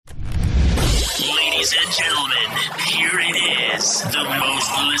Ladies and gentlemen, here it is, the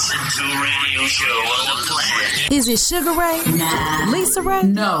most listened to radio show on the planet. Is it Sugar Ray? Nah. Lisa Ray?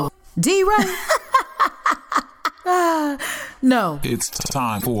 No. D Ray? No. It's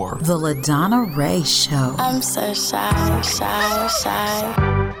time for The LaDonna Ray Show. I'm so shy.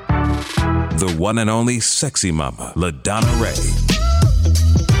 The one and only sexy mama, LaDonna Ray.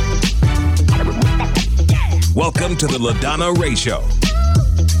 Welcome to the LaDonna Ray Show.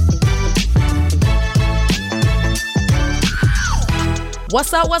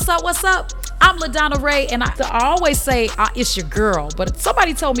 What's up? I'm LaDonna Ray, and I always say it's your girl, but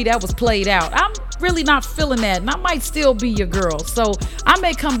somebody told me that was played out. I'm really not feeling that, and I might still be your girl, so I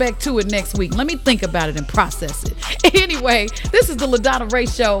may come back to it next week. Let me think about it and process it. Anyway, this is the LaDonna Ray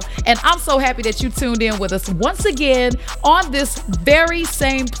Show, and I'm so happy that you tuned in with us once again on this very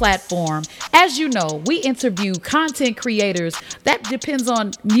same platform. As you know, we interview content creators that depends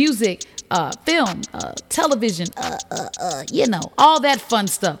on music, film, television, all that fun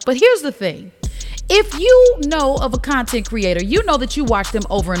stuff. But here's the thing. If you know of a content creator, you know that you watch them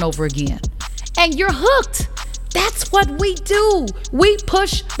over and over again. And you're hooked. That's what we do. We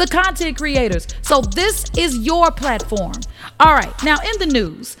push the content creators. So this is your platform. All right, now in the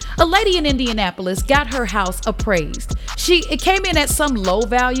news, a lady in Indianapolis got her house appraised. It came in at some low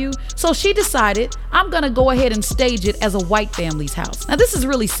value, so she decided, I'm gonna go ahead and stage it as a white family's house. Now this is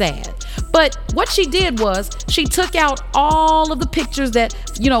really sad, but what she did was she took out all of the pictures that,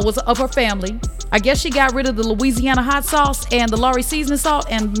 was of her family. I guess she got rid of the Louisiana hot sauce and the Lawry seasoning salt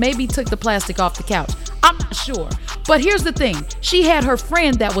and maybe took the plastic off the couch. I'm not sure. But here's the thing. She had her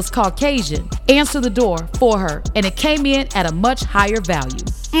friend that was Caucasian answer the door for her, and it came in at a much higher value.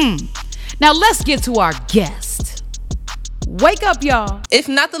 Now let's get to our guest. Wake up, y'all. If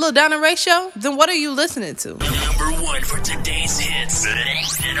not the LaDonna Ray Show, then what are you listening to? Number one for today's hits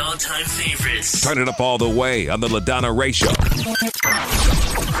and all-time favorites. Turn it up all the way on the LaDonna Ray Show.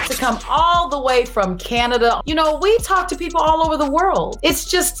 To come all the way from Canada. We talk to people all over the world. It's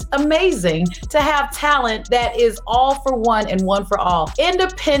just amazing to have talent that is all for one and one for all.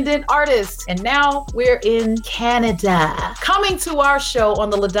 Independent artists. And now we're in Canada. Coming to our show on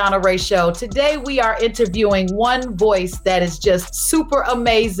the LaDonna Ray Show, today we are interviewing one voice that is just super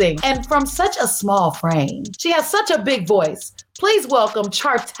amazing and from such a small frame. She has such a big voice. Please welcome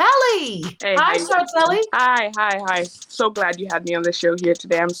Chartelli. Hey, hi, Chartelli. Hi. So glad you had me on the show here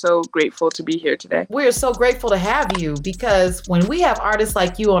today. I'm so grateful to be here today. We're so grateful to have you because when we have artists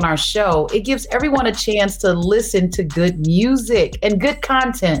like you on our show, it gives everyone a chance to listen to good music and good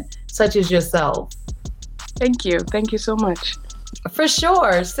content, such as yourself. Thank you. Thank you so much. For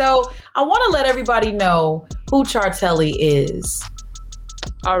sure. So I want to let everybody know who Chartelli is.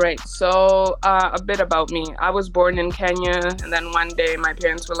 All right, so a bit about me. I was born in Kenya, and then one day my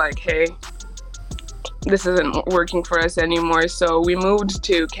parents were like, hey, this isn't working for us anymore. So we moved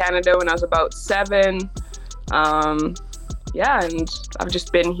to Canada when I was about 7. And I've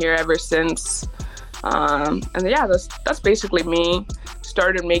just been here ever since. That's basically me.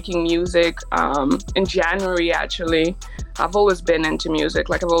 Started making music in January, actually. I've always been into music.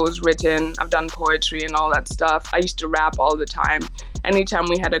 I've always written, I've done poetry and all that stuff. I used to rap all the time. Anytime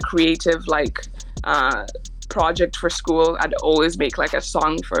we had a creative project for school, I'd always make a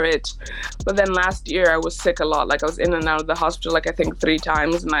song for it. But then last year I was sick a lot. I was in and out of the hospital I think 3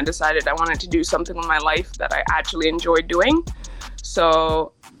 times, and I decided I wanted to do something with my life that I actually enjoyed doing.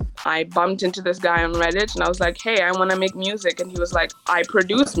 So I bumped into this guy on Reddit and I was like, hey, I want to make music. And he was like, I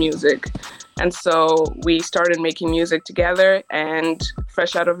produce music. And so we started making music together, and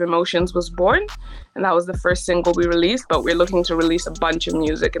Fresh Out of Emotions was born. And that was the first single we released, but we're looking to release a bunch of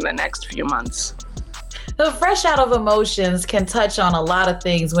music in the next few months. The Fresh Out of Emotions can touch on a lot of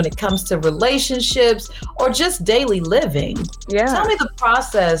things when it comes to relationships or just daily living. Yeah. Tell me the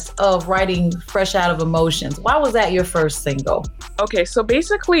process of writing Fresh Out of Emotions. Why was that your first single? Okay, so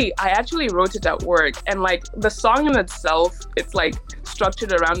basically I actually wrote it at work, and the song in itself, it's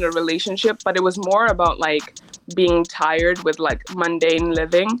structured around a relationship, but it was more about being tired with mundane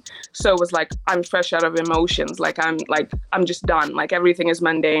living. So it was I'm fresh out of emotions. I'm just done. Everything is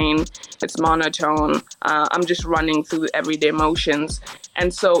mundane. It's monotone. I'm just running through everyday motions.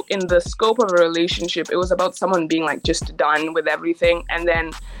 And so in the scope of a relationship, it was about someone being just done with everything. And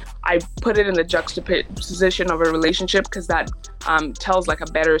then I put it in the juxtaposition of a relationship because that tells a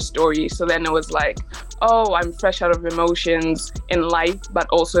better story. So then it was I'm fresh out of emotions in life, but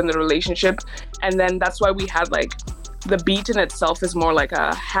also in the relationship. And then that's why we had the beat in itself is more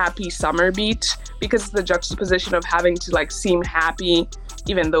a happy summer beat, because it's the juxtaposition of having to seem happy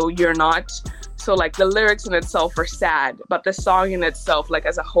even though you're not. So like the lyrics in itself are sad, but the song in itself, like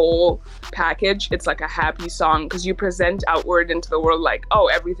as a whole package, it's like a happy song because you present outward into the world like, oh,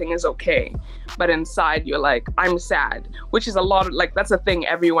 everything is okay. But inside you're like, I'm sad, which is a lot of like, that's a thing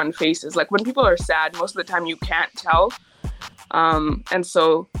everyone faces. Like when people are sad, most of the time you can't tell. And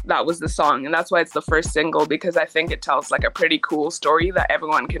so that was the song. And that's why it's the first single, because I think it tells like a pretty cool story that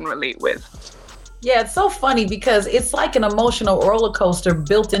everyone can relate with. Yeah, it's so funny because it's like an emotional roller coaster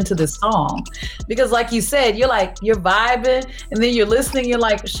built into this song. Because like you said, you're vibing and then you're listening, you're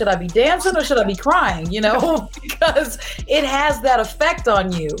like, should I be dancing or should I be crying? You know, because it has that effect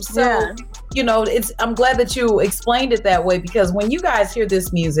on you. So, yeah. You know, I'm glad that you explained it that way, because when you guys hear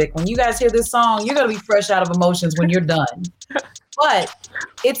this music, when you guys hear this song, you're going to be fresh out of emotions when you're done. But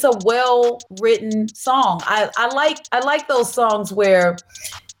it's a well-written song. I like those songs where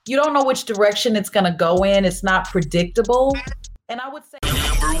you don't know which direction it's going to go in. It's not predictable. And I would say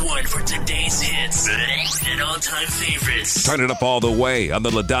number one for today's hits and all-time favorites. Turn it up all the way on the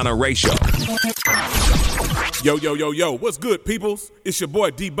LaDonna Ray Show. Yo, yo, yo, yo, what's good, peoples? It's your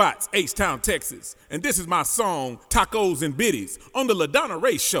boy D-Bots, H-Town, Texas. And this is my song, Tacos and Biddies, on the LaDonna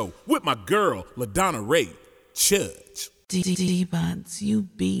Ray Show with my girl, LaDonna Ray Chudge. D-Bots, you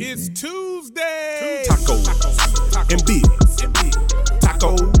beat. It's Tuesday. Tacos and biddies.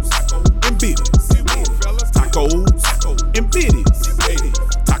 Tacos and biddies. Tacos and biddies.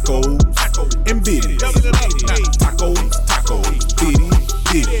 Tacos and biddies. Tacos, biddies,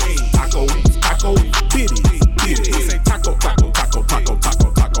 biddies. Tacos, biddies, biddies. Say taco,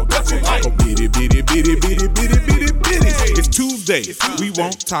 biddy, biddy, biddy, biddy, biddy, biddy, biddies. It's Tuesday, we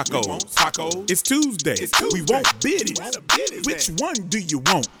want tacos. It's Tuesday, we want biddies. Which one do you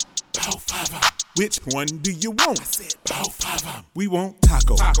want? Which one do you want? We want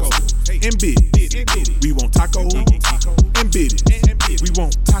tacos and biddies. We want tacos and biddies. We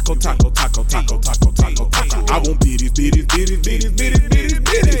want taco. I want biddies. Biddies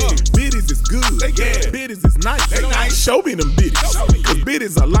is good. Biddies is nice. Show me them biddies. Cause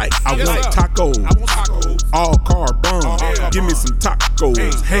biddies are like, I want tacos. All carb bun. Give me some tacos.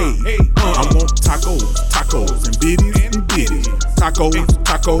 Hey, I want tacos and biddies. Tacos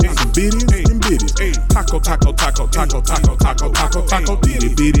and biddies and biddies. Taco, bitty.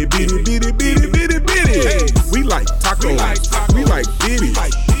 We like tacos. We like biddies.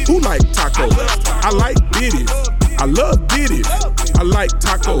 Who like tacos? I like biddies. I love biddies. I like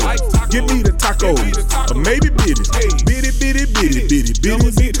tacos. Give me the tacos. Or maybe biddies. Biddies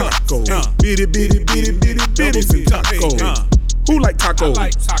and tacos. Biddies and tacos. Who like tacos?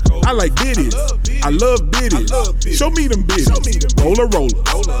 I like biddies. I love biddies. Show me them biddies. Roller,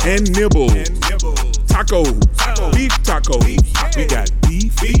 and nibble. Tacos, beef tacos. We got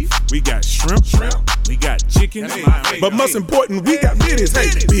beef, we got shrimp, we got chicken. But most important, we got biddies.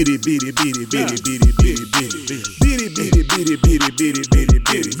 Hey, biddy.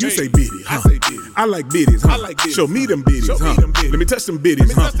 You say biddy, huh? I like biddies, huh? Show me them biddies, huh? Let me touch them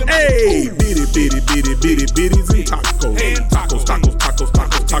biddies, huh? Hey, biddies and tacos.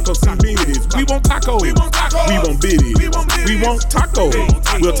 Tacos and biddies. We want tacos. We want biddies. We want tacos.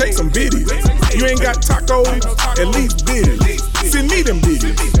 We'll take some biddies. You ain't got tacos, at least biddies. Send me them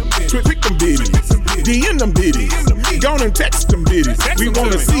biddies. Pick them biddies. DM them biddies. Go on and text them biddies. We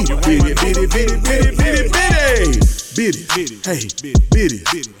wanna see biddies. Biddies. Hey, biddies. Biddies. Hey, biddies.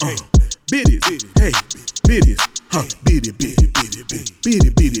 Huh, biddies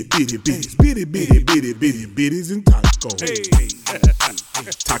and tacos.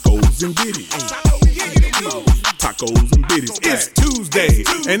 Tacos and biddies. Tacos and biddies. It's Tuesday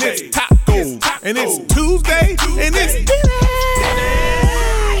and it's tacos. And it's Tuesday and it's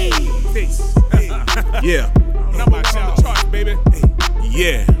biddies. Yeah. Nobody on the charts, baby.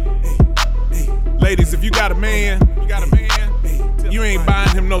 Yeah. Ladies, if you got a man, you ain't buying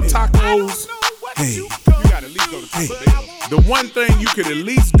him no tacos. Hey. Hey, the one thing you could at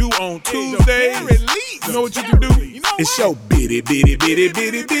least do on Tuesday, you know what you can do? It's show biddies.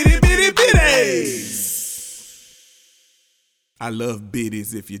 I love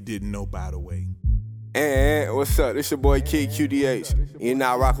biddies if you didn't know, by the way. And what's up? This your boy Kid QDH. You're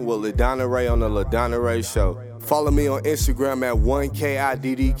now rocking with LaDonna Ray on the LaDonna Ray Show. Follow me on Instagram at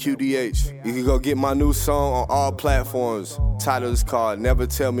 1KIDDQDH. You can go get my new song on all platforms. Title is called Never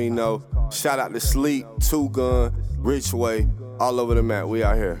Tell Me No. Shout out to Sleep, Two Gun, Rich Way, all over the map. We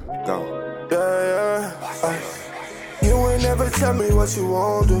out here. Gone. Yeah. You ain't never tell me what you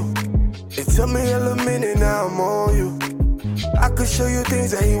want to. It took me a little minute, now I'm on you. I could show you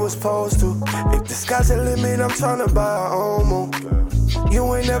things that he was supposed to. If the sky's the limit, I'm tryna buy a Omo.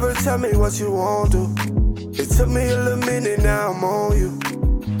 You ain't never tell me what you want to. It took me a little minute, now I'm on you.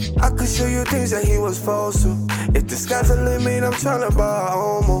 I could show you things that he was supposed to. If the sky's the limit, I'm tryna buy a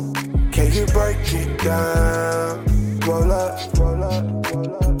homo. Can you break it down? Roll up, roll up,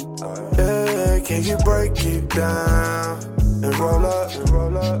 roll up. Yeah, can you break it down? And roll up, and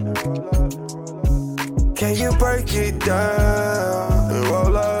roll up, and roll up. Can you break it down? And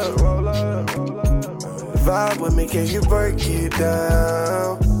roll up, roll up, roll up. Vibe with me, can you break it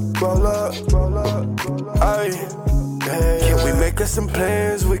down? Roll up, roll up, roll up. Aye. Can we make us some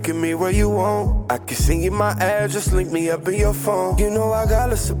plans? We can meet where you want. I can send you my address, link me up in your phone. You know I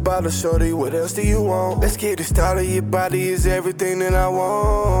got us about a shorty, what else do you want? Let's get it started, your body is everything that I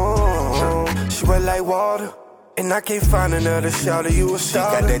want. She wet like water, and I can't find another shawty, you a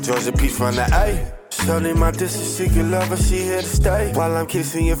starter. She got that Georgia peach from the A. Shorty my distance, she can love her, she here to stay. While I'm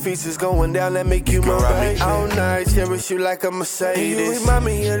kissing your features going down, that make you my baby. All night, cherish you like a Mercedes. You remind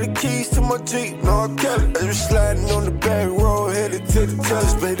me of the keys to my Jeep, no I kept it. As we sliding on the back road, headed to the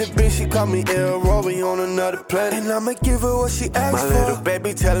touch. Baby, bitch, she call me El Roby on another planet. And I'ma give her what she asked for. My little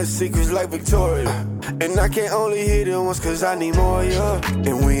baby telling secrets like Victoria. And I can only hit it once cause I need more, yeah.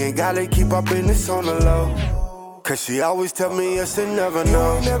 And we ain't gotta keep our business on the low. Cause she always tell me yes and never no.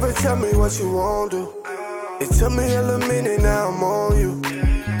 You ain't never tell me what you want to. It took me a little minute, now I'm on you.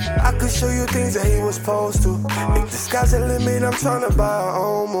 I could show you things that he was supposed to. If the sky's the limit, I'm tryna buy a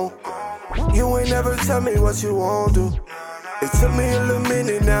homo. You ain't never tell me what you want to. It took me a little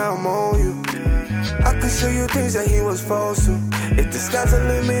minute, now I'm on you. I could show you things that he was supposed to. If the sky's the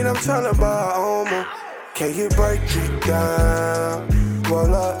limit, I'm tryna buy a homo. Can you break it down?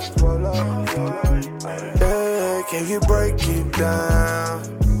 Roll up, roll up, roll up. Yeah, can you break it down?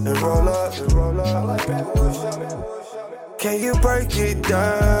 And roll up, and roll up. Can you break it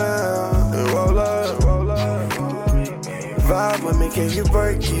down? And roll up, roll up. Vibe with me, can you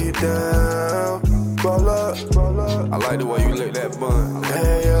break it down? Roll up, roll up. I like the way you lick that bun.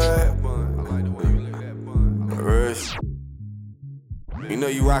 Yeah. I like the way you lick that bun. Rush. You know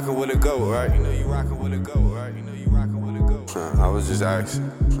you rockin' with a goat, right? You know you rockin' with a goat, right? You know you rockin' with a goat. I was just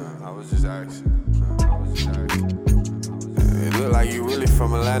asking. It look like you really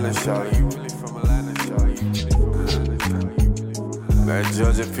from Atlanta, shawty. You really from Atlanta, shawty. That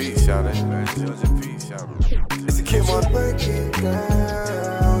Georgia Peach, shawty. That Georgia Peach, shawty. It's a kid on break it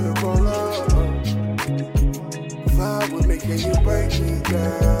down and roll up. Vibe with me, can you break it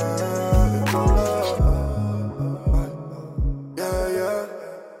down and roll up? Yeah, yeah.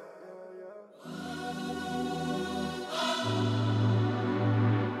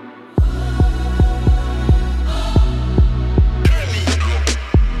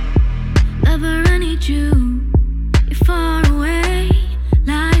 Lover, I need you. You're far away.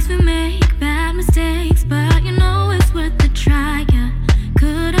 Lies we make, bad mistakes, but you know it's worth the try. Yeah.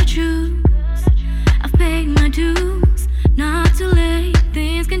 Could I choose? I've paid my dues. Not too late,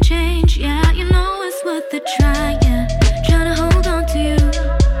 things can change.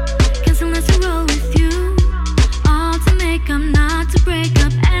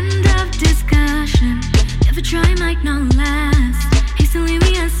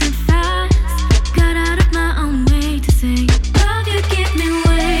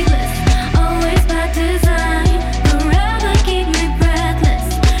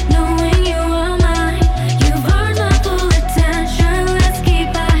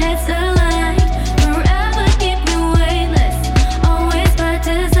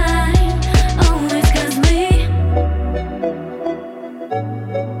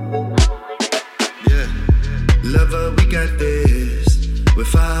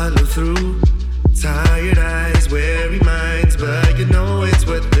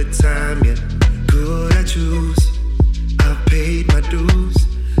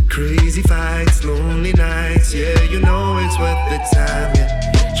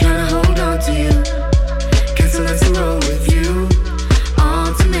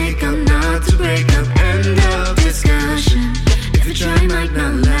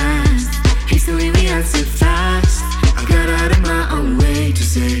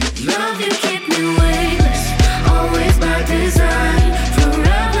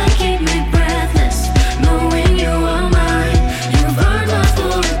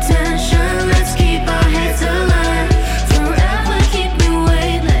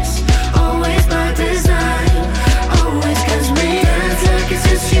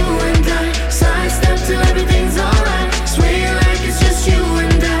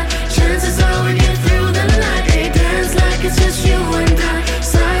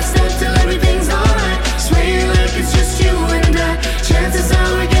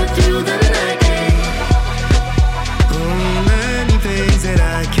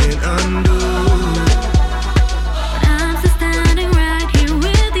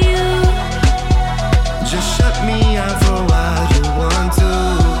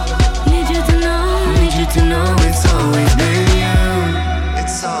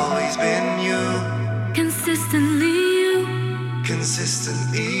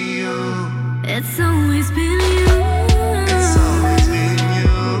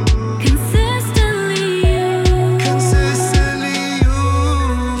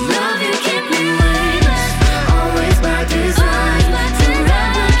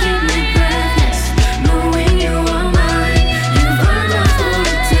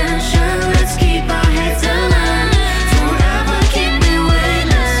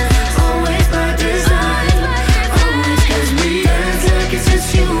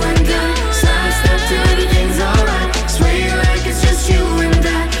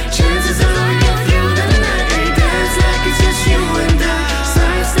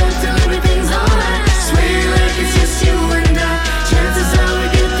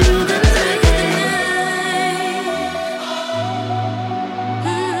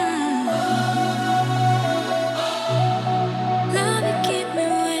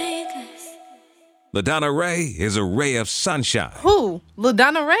 LaDonna Ray is a ray of sunshine. Who?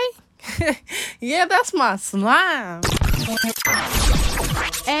 LaDonna Ray? Yeah, that's my slime.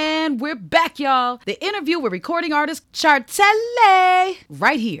 And we're back, y'all. The interview with recording artist Chartelli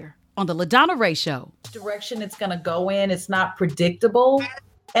right here on the LaDonna Ray Show. Direction it's gonna go in, it's not predictable.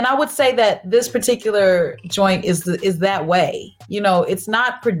 And I would say that this particular joint is that way. You know, it's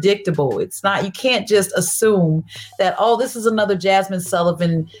not predictable. It's not, you can't just assume that, oh, this is another Jasmine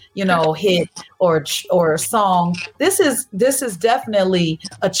Sullivan, you know, hit or song. This is definitely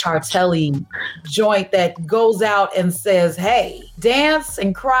a Chartelli joint that goes out and says, hey, dance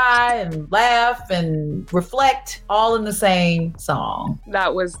and cry and laugh and reflect all in the same song.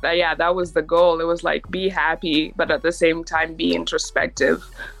 That was the goal. It was like, be happy, but at the same time, be introspective.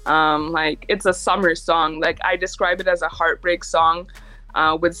 Like, it's a summer song. Like, I describe it as a heartbreak song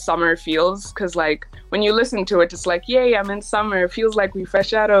with summer feels, because like when you listen to it, it's like, yay, I'm in summer. It feels like we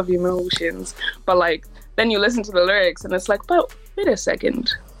fresh out of emotions. But like then you listen to the lyrics and it's like, but wait a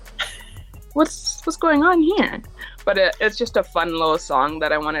second, what's going on here? But it's just a fun little song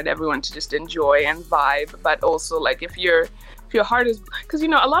that I wanted everyone to just enjoy and vibe. But also, like, if your heart is, because, you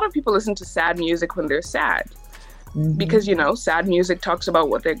know, a lot of people listen to sad music when they're sad. Mm-hmm. Because, you know, sad music talks about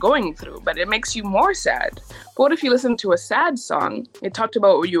what they're going through, but it makes you more sad. But what if you listen to a sad song? It talked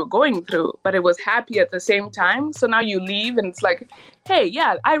about what you were going through, but it was happy at the same time. So now you leave and it's like, hey,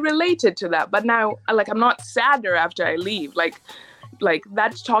 yeah, I related to that. But now, like, I'm not sadder after I leave. Like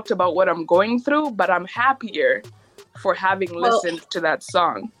that's talked about what I'm going through, but I'm happier for having listened to that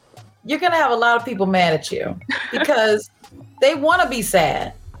song. You're going to have a lot of people mad at you because they want to be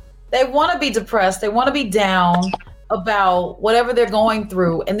sad. They want to be depressed. They want to be down about whatever they're going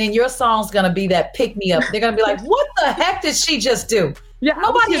through. And then your song's going to be that pick me up. They're going to be like, what the heck did she just do? Yeah,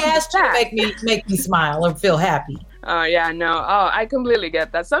 nobody asked you to make me smile or feel happy. Oh, yeah, no. Oh, I completely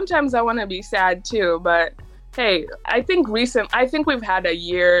get that. Sometimes I want to be sad too, but hey, I think we've had a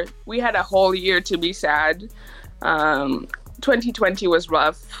year. We had a whole year to be sad. 2020 was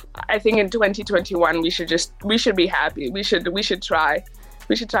rough. I think in 2021 we should be happy. We should try.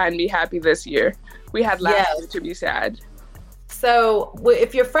 We should try and be happy this year. We had last year to be sad. So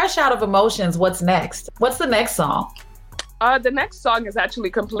if you're fresh out of emotions, what's next? What's the next song? The next song is actually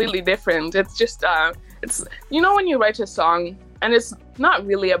completely different. It's just, it's, you know, when you write a song and it's not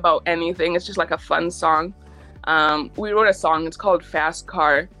really about anything, it's just like a fun song. We wrote a song, it's called Fast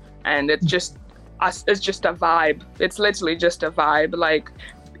Car, and it's just a vibe. It's literally just a vibe. Like,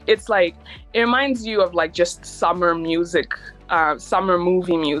 it's like, it reminds you of like just summer music, summer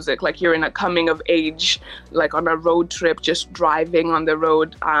movie music. Like you're in a coming of age, like on a road trip, just driving on the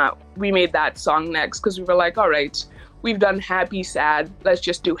road. We made that song next because we were like, all right, we've done happy, sad. Let's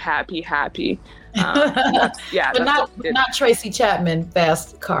just do happy, happy. But not Tracy Chapman,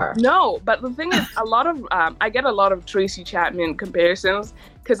 Fast Car. No, but the thing is, I get a lot of Tracy Chapman comparisons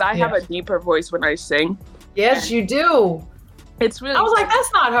because I have a deeper voice when I sing. Yes, you do. It's really. I was like,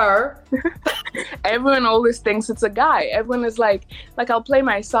 that's not her. Everyone always thinks it's a guy. Everyone is like I'll play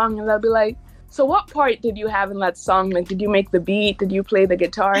my song and they'll be like, so what part did you have in that song? Like, did you make the beat? Did you play the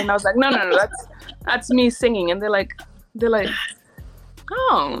guitar? And I was like, no, that's me singing. And they're like,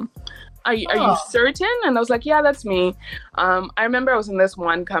 oh. Are you certain? And I was like, yeah, that's me. I remember I was in this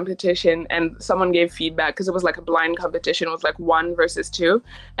one competition and someone gave feedback because it was like a blind competition. It was like 1 versus 2.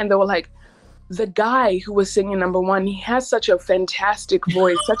 And they were like, the guy who was singing number 1, he has such a fantastic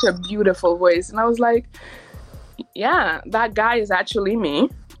voice, such a beautiful voice. And I was like, yeah, that guy is actually me.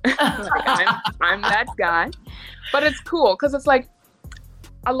 Like, I'm that guy. But it's cool because it's like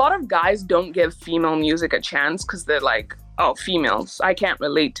a lot of guys don't give female music a chance because they're like, oh, females, I can't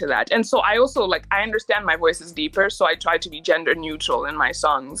relate to that. And so I also, like, I understand my voice is deeper, so I try to be gender neutral in my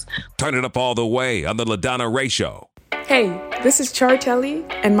songs. Turn it up all the way on the LaDonna Ray Show. Hey, this is Chartelli,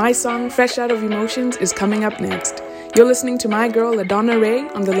 and my song Fresh Out of Emotions is coming up next. You're listening to my girl LaDonna Ray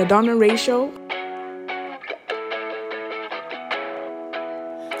on the LaDonna Ray Show.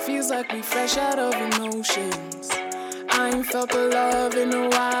 Feels like we fresh out of emotions. I ain't felt the love in a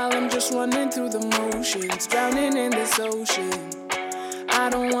while, I'm just running through the motions, drowning in this ocean. I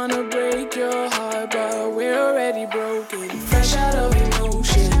don't wanna break your heart, but we're already broken. Fresh out of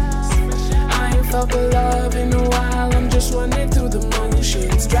emotions. I ain't felt the love in a while, I'm just running through the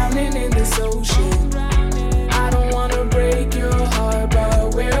motions, drowning in this ocean. I don't wanna break your heart,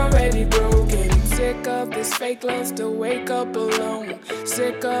 but we're already broken. Sick of this fake love, still wake up alone.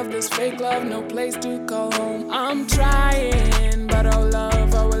 Sick of this fake love, no place to call home. I'm trying, but our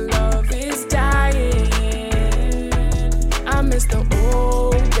love is dying. I miss the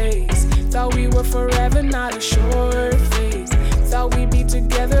old days. Thought we were forever, not a short phase. Thought we'd be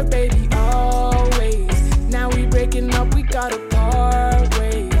together, baby, always.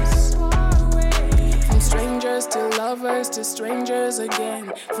 strangers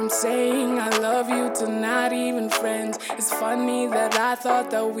again. From saying I love you to not even friends. It's funny that I thought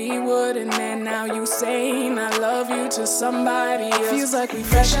that we wouldn't end. Now you saying I love you to somebody else. Feels like we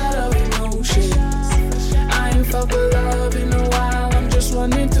fresh out of emotions. I ain't felt the love in a while. I'm just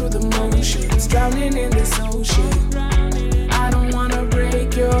running through the motions, drowning in this ocean. I don't wanna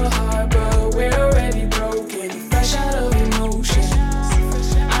break your heart, but we're already broken. Fresh out of emotions.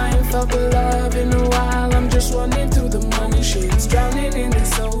 I ain't felt the love in a while. I'm just running through the motions, drowning in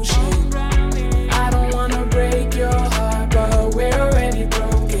this ocean. I don't wanna break your heart, but we're already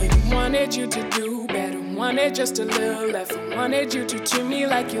broken. Wanted you to do better, wanted just a little effort. Wanted you to treat me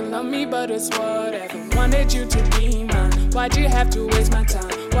like you love me, but it's whatever. Wanted you to be mine. Why'd you have to waste my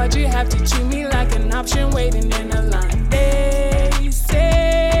time? Why'd you have to treat me like an option waiting in a line? They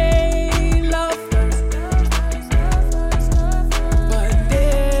say love first, but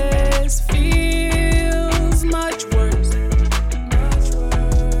this feels much worse.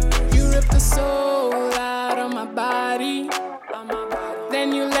 You ripped the soul out of my body,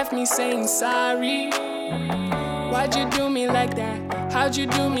 then you left me saying sorry. Why'd you do me like that? How'd you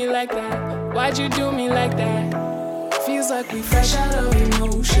do me like that? Why'd you do me like that? Feels like we fresh out of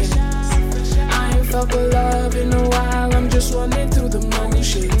emotions. I ain't felt the love in a while. I'm just running through the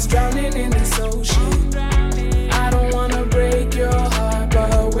motions, drowning in this ocean. I don't wanna break your heart,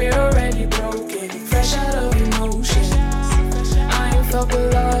 but we're already broken. Fresh out of emotions. I ain't felt the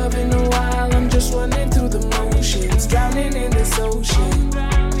love in a while. I'm just running through the motions, drowning in this ocean.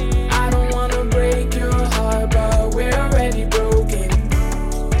 I don't wanna break your heart, but we're already broken.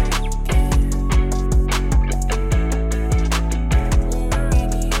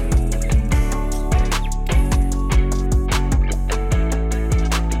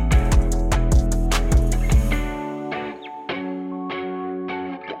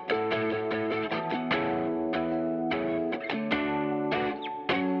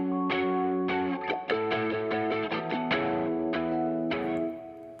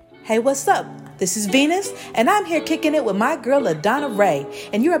 Hey, what's up? This is Venus, and I'm here kicking it with my girl LaDonna Ray,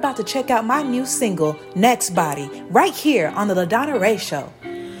 and you're about to check out my new single, Next Body, right here on the LaDonna Ray Show.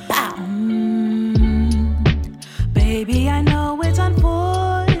 Bow. Baby, I know it's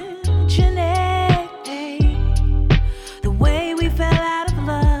unfortunate, the way we fell out of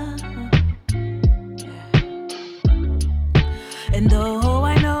love. And though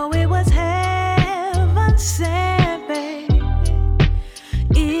I know it was heaven sent, babe,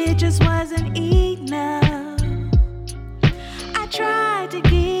 it just wasn't enough. I tried to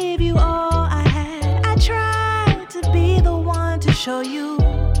give you all I had. I tried to be the one to show you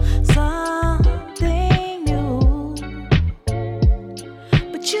something new.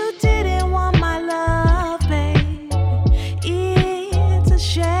 But you didn't want my love, babe. It's a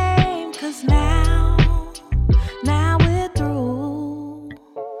shame, 'cause now we're through.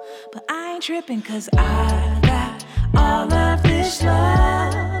 But I ain't tripping, 'cause I got all of this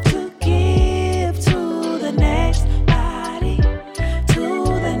love to give to the next body, to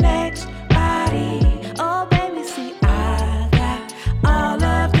the next body. Oh baby, see, I got all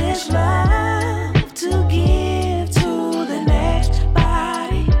of this love to give to the next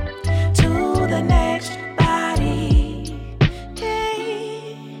body, to the next body.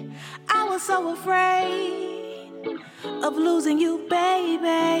 Hey, I was so afraid of losing you,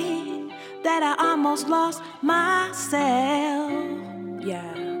 baby, that I almost lost myself.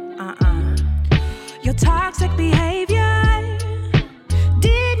 Yeah, Your toxic behavior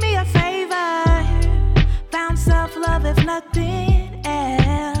did me a favor. Found self-love if nothing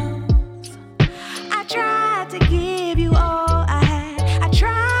else. I tried to give you all I had. I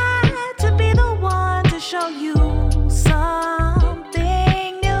tried to be the one to show you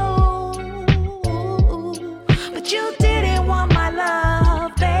something new. But you didn't want my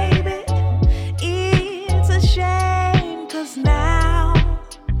love, baby. It's a shame, 'cause now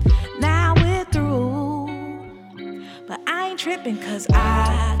we're through.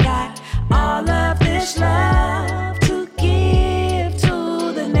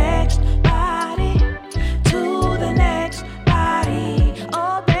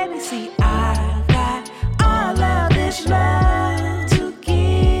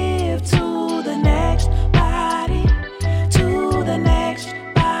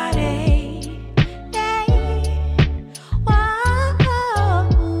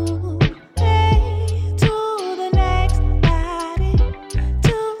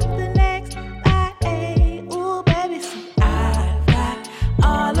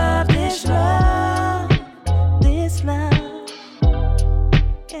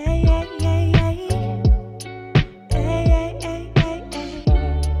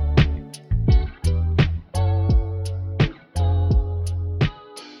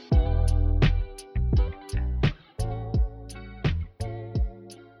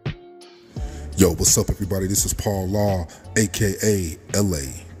 Yo, what's up, everybody? This is Paul Law, aka LA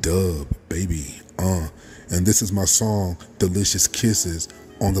Dub, baby. And this is my song, Delicious Kisses,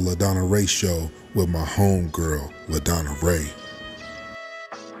 on the LaDonna Ray Show with my homegirl, LaDonna Ray.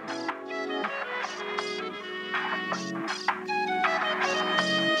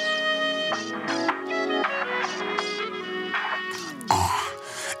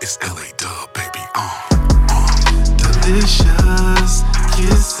 It's LA Dub, baby. Delicious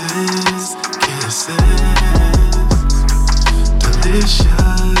kisses, kisses.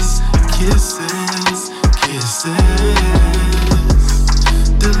 Delicious kisses, kisses.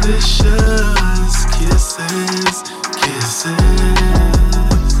 Delicious kisses, kisses.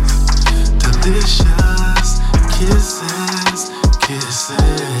 Delicious kisses, kisses.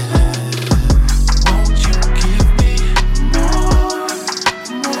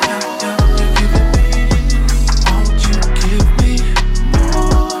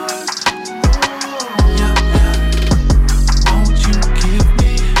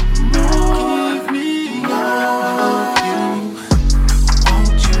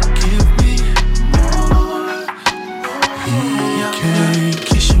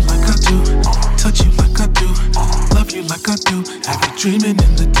 Dreaming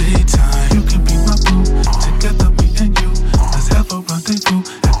in the daytime, you can be my boo. Together me and you, let's have a rendezvous.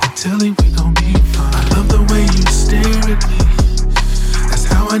 At the telly we gon' be fine. I love the way you stare at me. That's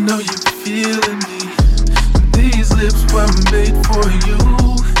how I know you're feeling me. These lips were made for you.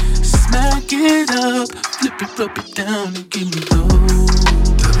 Smack it up, flip it down and give me those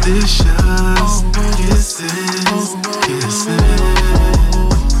delicious kisses, kisses.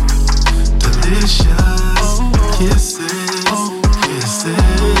 Delicious kisses.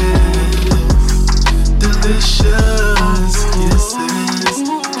 Delicious kisses,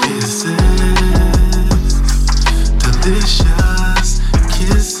 kisses. Delicious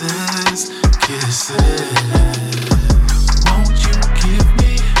kisses, kisses. Won't you give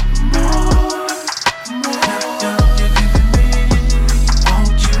me more? You're giving me.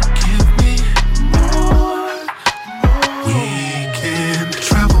 Won't you give me more? We can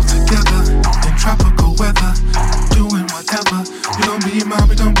travel together in tropical weather, doing whatever. We gon' be mine,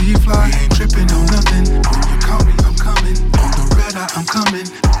 we gon' be fly. We ain't tripping on nothing. When you call me, I'm coming. On the red eye, I'm coming.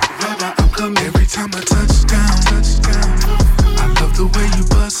 Red eye, I'm coming. Every time I touch down, I love the way you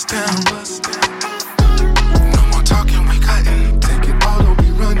bust down. No more talking, we cutting. Take it all, don't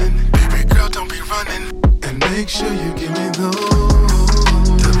be running. Baby girl, don't be running. And make sure you give me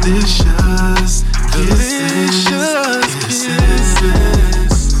those delicious kisses,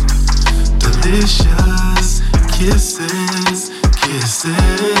 kisses. Delicious kisses, kisses.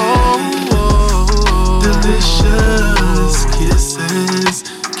 Delicious kisses,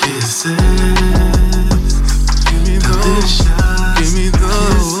 kisses. Give me those, give me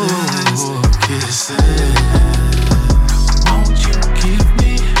those kisses. Won't you give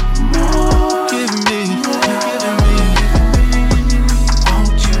me more? Give me, you're giving me.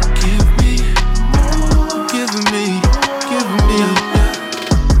 Won't you give me more? Give me, give me.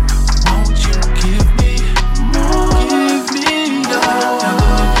 Won't you give me more? Give me, I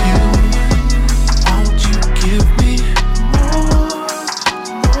love you. Won't you give me more?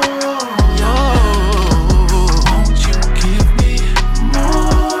 Won't you give me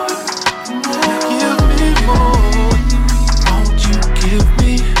more? Give me more. Won't you give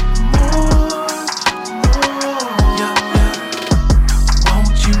me more?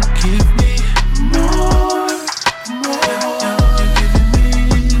 Won't you give me more? You're giving me.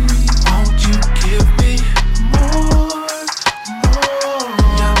 Won't you give me more?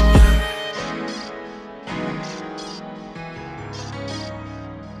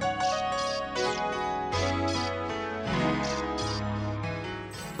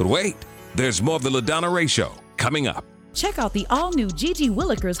 But wait, there's more of the LaDonna Ray Show coming up. Check out the all-new Gigi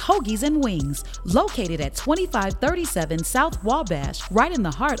Willikers Hoagies and Wings, located at 2537 South Wabash, right in the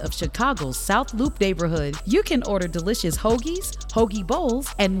heart of Chicago's South Loop neighborhood. You can order delicious hoagies, hoagie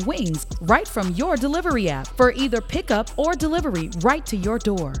bowls, and wings right from your delivery app for either pickup or delivery right to your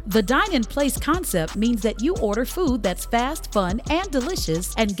door. The dine-in-place concept means that you order food that's fast, fun, and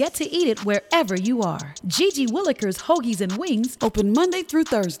delicious and get to eat it wherever you are. Gigi Willikers Hoagies and Wings open Monday through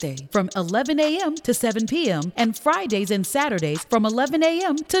Thursday from 11 a.m. to 7 p.m. and Fridays and Saturdays from 11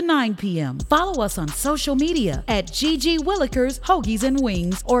 a.m. to 9 p.m. Follow us on social media at Gigi Willikers Hoagies and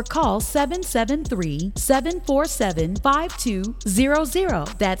Wings or call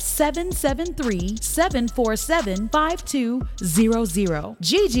 773-747-5200. That's 773-747-5200.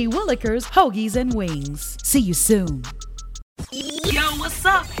 Gigi Willikers Hoagies and Wings. See you soon. Yo, what's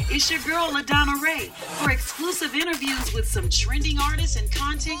up? It's your girl, LaDonna Ray. For exclusive interviews with some trending artists and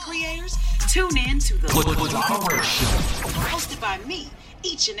content creators, tune in to the LaDonna Ray Show. Hosted by me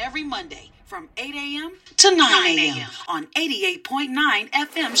each and every Monday from 8 a.m. to 9 a.m. on 88.9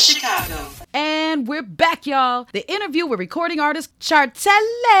 FM Chicago. And we're back, y'all. The interview with recording artist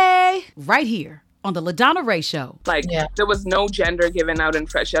Chartelli right here on the LaDonna Ray Show. Like, there was no gender given out in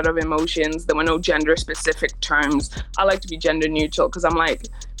Fresh Out of Emotions. There were no gender-specific terms. I like to be gender neutral because I'm like,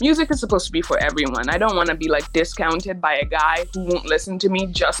 music is supposed to be for everyone. I don't want to be, like, discounted by a guy who won't listen to me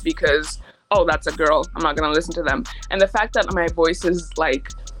just because, oh, that's a girl. I'm not going to listen to them. And the fact that my voice is, like,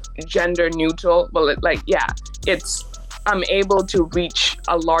 gender neutral, well, I'm able to reach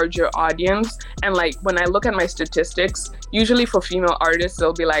a larger audience. And like when I look at my statistics, usually for female artists,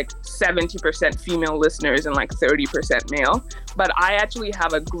 it'll be like 70% female listeners and like 30% male. But I actually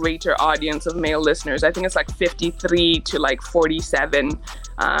have a greater audience of male listeners. I think it's like 53 to like 47,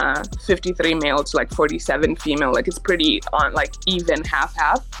 53 male to like 47 female. Like it's pretty on like even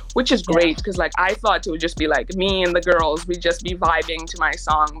half, which is great because like I thought it would just be like me and the girls, we'd just be vibing to my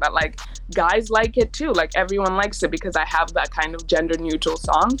song. But like guys like it too. Like everyone likes it because I have that kind of gender neutral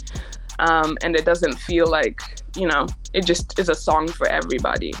song. And it doesn't feel like, you know, it just is a song for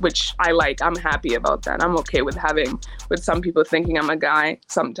everybody, which I like. I'm happy about that. I'm okay with some people thinking I'm a guy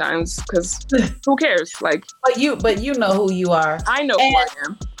sometimes because who cares? Like, but you know who you are. I know who I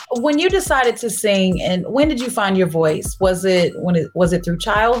am. When you decided to sing, and when did you find your voice? Was it through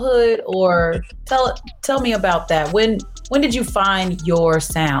childhood, or tell me about that? When did you find your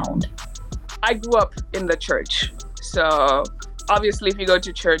sound? I grew up in the church, so obviously if you go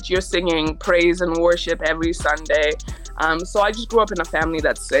to church, you're singing praise and worship every Sunday. So I just grew up in a family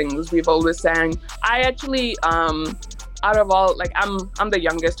that sings. We've always sang. I actually, out of all, like I'm the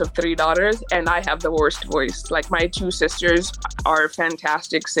youngest of 3 daughters, and I have the worst voice. Like my 2 sisters are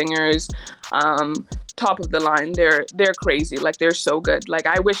fantastic singers, top of the line. They're crazy. Like they're so good. Like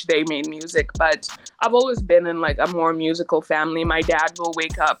I wish they made music, but I've always been in like a more musical family. My dad will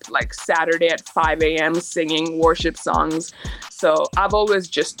wake up like Saturday at 5 a.m. singing worship songs. So I've always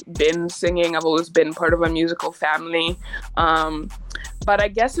just been singing. I've always been part of a musical family. But I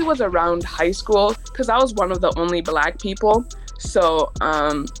guess it was around high school because I was one of the only Black people. So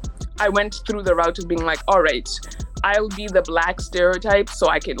I went through the route of being like, all right, I'll be the Black stereotype so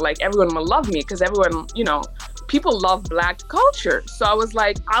I can, like, everyone will love me because everyone, you know, people love Black culture. So I was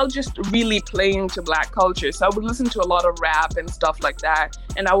like, I'll just really play into Black culture. So I would listen to a lot of rap and stuff like that.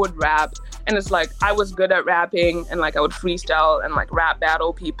 And I would rap. And it's like, I was good at rapping and like I would freestyle and like rap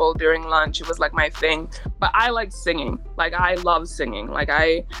battle people during lunch. It was like my thing. But I like singing. Like I love singing. Like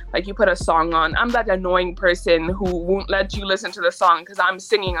you put a song on. I'm that annoying person who won't let you listen to the song because I'm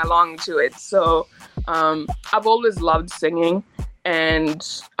singing along to it. So I've always loved singing. And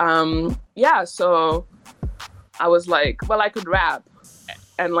so I was like, well, I could rap.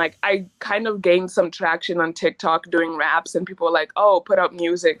 And like, I kind of gained some traction on TikTok doing raps and people were like, oh, put out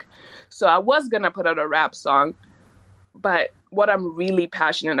music. So I was going to put out a rap song, but what I'm really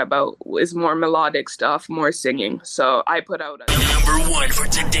passionate about is more melodic stuff, more singing. So I put out number 1 for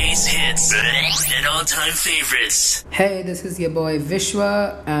today's hits and all-time favorites. Hey, this is your boy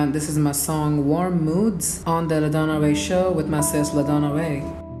Vishwa, and this is my song Warm Moods on the LaDonna Ray Show with my sis LaDonna Ray.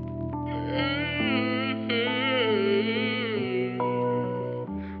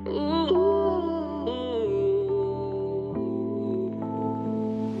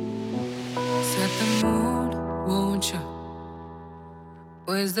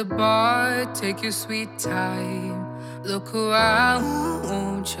 Where's the bar? Take your sweet time. Look around,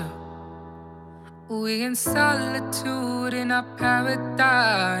 won't you? We in solitude in our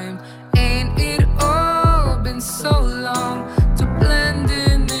paradigm. Ain't it all been so long to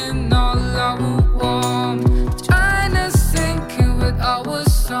blending in all our warmth? Trying to sink in with our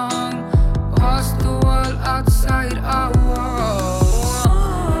song, past the wall outside our wall.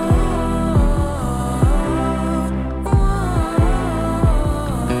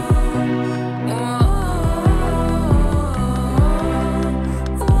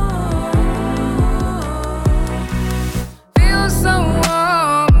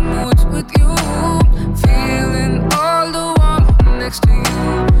 Feeling all the warmth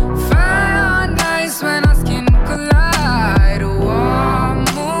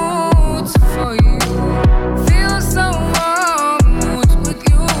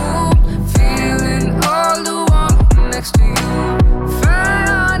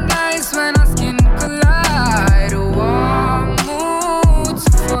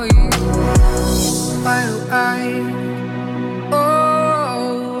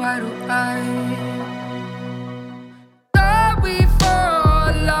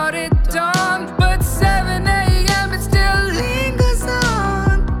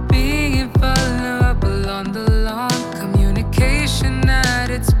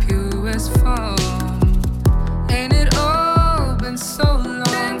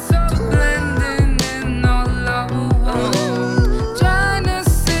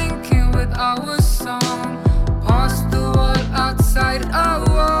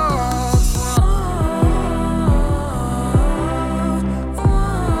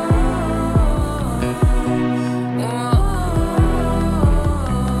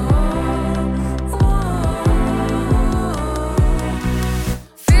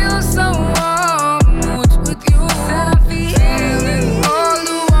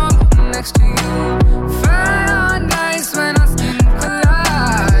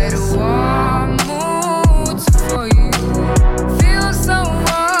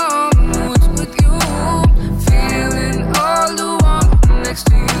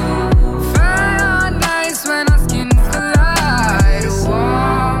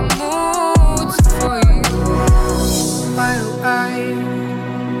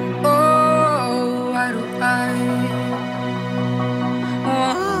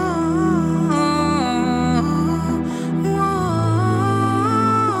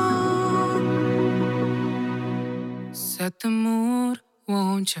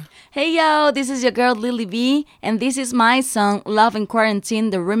won't you? Hey yo, this is your girl Lily B, and this is my song Love in Quarantine,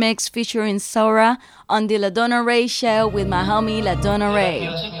 the remix featuring Sora on the LaDonna Ray Show with my homie LaDonna Ray.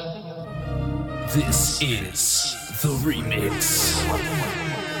 This is the remix.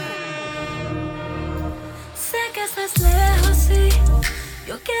 Sé que estás lejos, sí.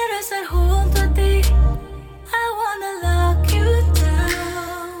 Yo quiero estar junto a ti. I wanna lock you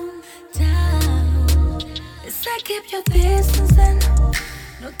down, down. Yes, I keep your distance then.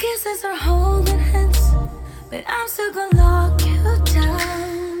 No kisses or holding hands, but I'm still gonna lock you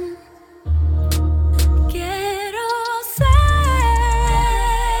down. Quiero ser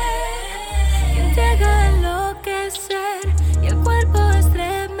quien te haga enloquecer y el cuerpo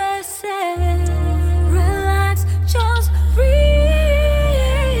estremecer. Relax, just breathe.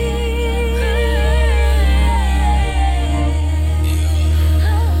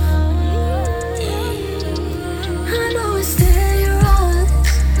 I know it's dangerous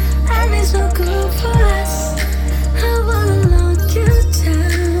and it's not good for us. I wanna lock you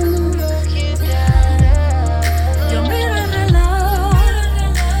down. Yo miro el reloj,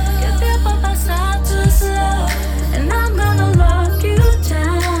 que el tiempo pasa too slow, and I'm gonna lock you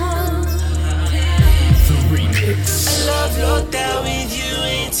down. The remix. I love locked down with you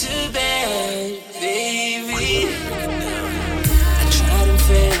into bed, baby. I tried and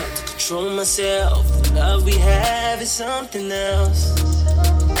failed to control myself. The love we have is something else.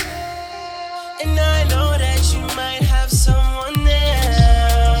 And I know that you might have someone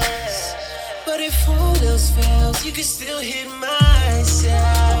else. But if all else fails, you can still hit my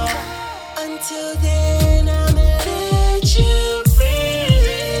cell. Until then, I'ma let you breathe.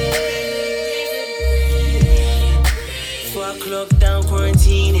 Before I clock down,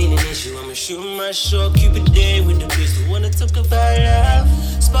 quarantine ain't an issue. I'ma shoot my shot, Cupid day with the pistol. Wanna talk about love?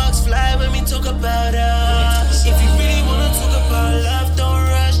 Sparks fly when we talk about us. If you really wanna talk about love, don't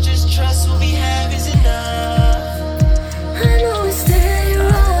rush, just trust what we have is enough. I know it's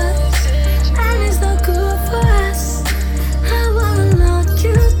dangerous and it's not good for us. I wanna lock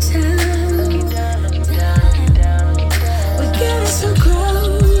you down. We're getting so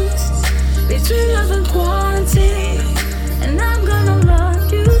close between love and quarantine, and I'm gonna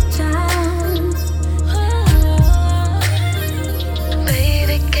lock you down.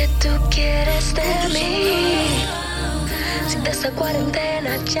 Baby, ¿qué tú quieres de mí? Si de esa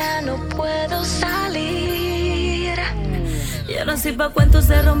cuarentena ya no puedo salir. Yo no soy pa' cuentos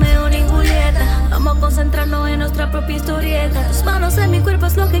de Romeo ni Julieta. Vamos a concentrarnos en nuestra propia historieta. Tus manos en mi cuerpo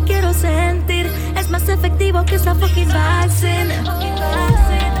es lo que quiero sentir. Es más efectivo que esa fucking vaccine.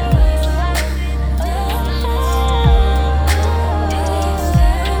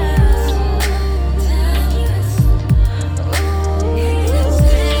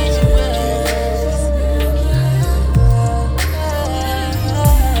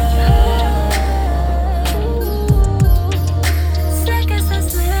 Sé que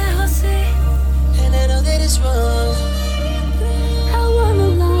estás lejos, sí. And I know that it's wrong. I wanna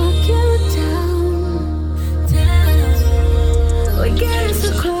lock you down, down. We're getting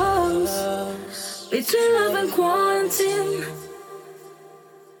so close between love and quarantine.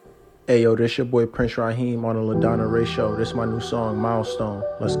 Hey yo, this your boy Prince Raheem on the LaDonna Ray Show. This is my new song, Milestone.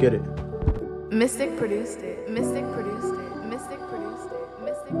 Let's get it. Mystic produced it. Mystic produced it. Mystic produced it.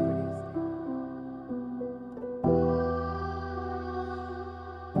 Mystic produced it.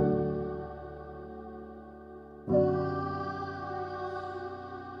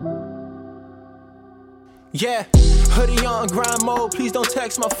 Yeah, hoodie on grind mode, please don't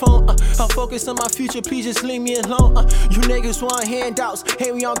text my phone. I'm focused on my future, please just leave me alone. You niggas want handouts,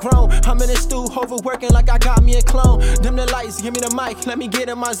 hey we on grown. I'm in the stew, overworking like I got me a clone. Dim the lights, give me the mic, let me get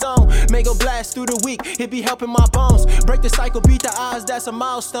in my zone. Make a blast through the week, it be helping my bones. Break the cycle, beat the odds, that's a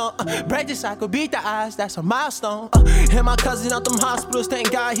milestone. Break the cycle, beat the odds, that's a milestone. And my cousin out them hospitals, thank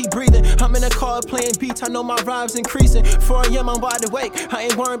God he breathing. I'm in the car playing beats, I know my rhymes increasing. 4 a.m. I'm wide awake, I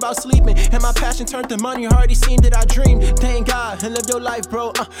ain't worried about sleeping. And my passion turned to money, already seen that I dreamed. Thank God, and live your life,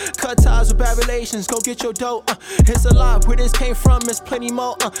 bro. Cut ties with bad relations, go get your dough. It's a lot, where this came from, it's plenty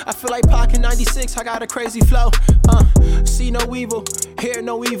more. I feel like Pac in 96, I got a crazy flow. See no evil, hear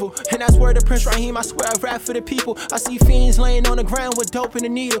no evil. And that's word of Prince Raheem, I swear I rap for the people. I see fiends laying on the ground with dope in the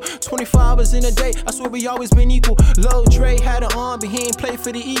needle. 24 hours in a day, I swear we always been equal. Lil Dre had an arm, but he ain't play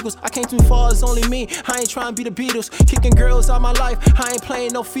for the Eagles. I came too far, it's only me, I ain't trying to be the Beatles. Kicking girls out my life, I ain't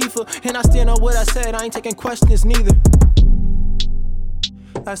playing no FIFA. And I still know what I said, I ain't taking questions neither.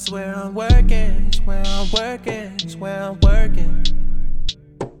 I swear I'm working, swear I'm working, swear I'm working.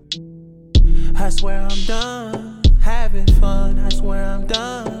 I swear I'm done having fun. I swear I'm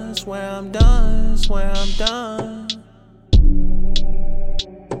done, swear I'm done, swear I'm done.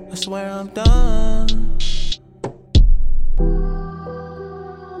 swear I'm done.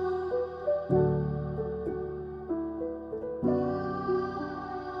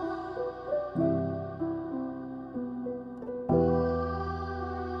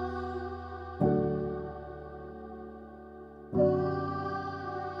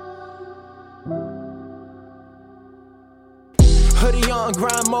 Hoodie on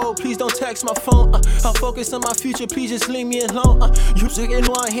grind mode, please don't text my phone. I'll focus on my future, please just leave me alone. Usually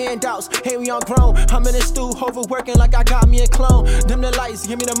getting one handouts, hey we on grown. I'm in the stool, overworking like I got me a clone. Dim the lights,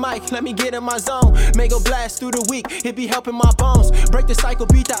 give me the mic, let me get in my zone. Make a blast through the week, it be helping my bones. Break the cycle,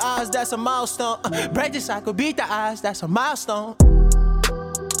 beat the odds, that's a milestone. Break the cycle, beat the odds, that's a milestone.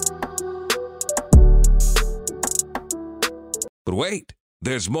 But wait,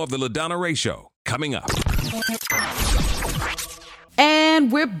 there's more of the LaDonna Ray Show coming up.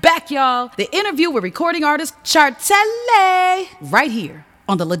 And we're back, y'all. The interview with recording artist Chartelli, right here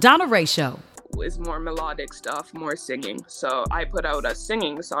on the LaDonna Ray Show. Is more melodic stuff, more singing. So I put out a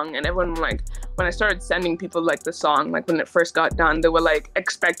singing song, and everyone, like, when I started sending people like the song, like when it first got done, they were like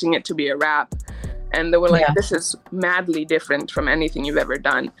expecting it to be a rap. And they were like, This is madly different from anything you've ever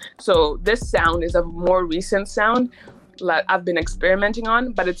done. So this sound is a more recent sound that I've been experimenting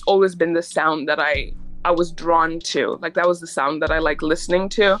on, but it's always been the sound that I was drawn to. Like, that was the sound that I like listening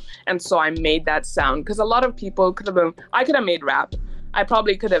to. And so I made that sound, because a lot of people I could have made rap. I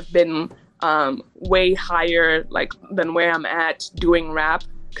probably could have been way higher, like, than where I'm at doing rap,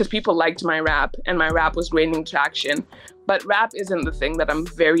 because people liked my rap and my rap was gaining traction. But rap isn't the thing that I'm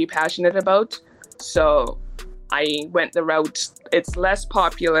very passionate about. So I went the route, it's less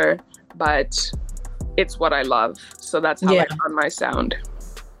popular, but it's what I love. So that's how I found my sound.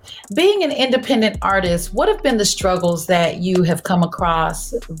 Being an independent artist, what have been the struggles that you have come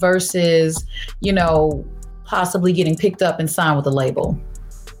across versus, possibly getting picked up and signed with a label?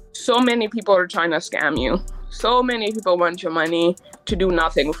 So many people are trying to scam you. So many people want your money to do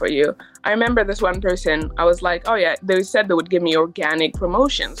nothing for you. I remember this one person, I was like, oh yeah, they said they would give me organic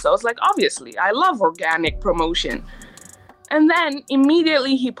promotion. So I was like, obviously, I love organic promotion. And then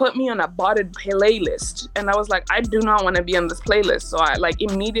immediately he put me on a botted playlist. And I was like, I do not want to be on this playlist. So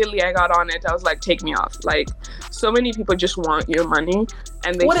immediately I got on it. I was like, take me off. Like, so many people just want your money.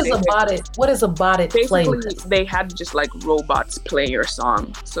 And they What is a botted playlist? They had just like robots play your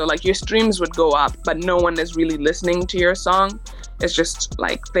song. So like your streams would go up, but no one is really listening to your song. It's just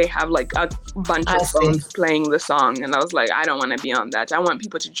like they have like a bunch of phones playing the song. And I was like, I don't want to be on that. I want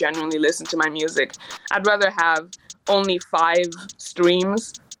people to genuinely listen to my music. I'd rather have only 5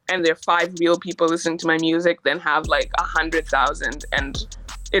 streams and there are 5 real people listening to my music than have like 100,000 and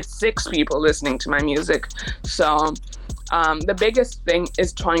it's 6 people listening to my music. So the biggest thing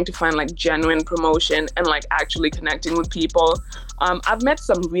is trying to find like genuine promotion and like actually connecting with people. I've met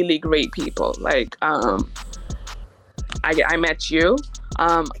some really great people. Like I met you.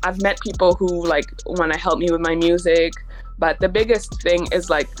 I've met people who like want to help me with my music. But the biggest thing is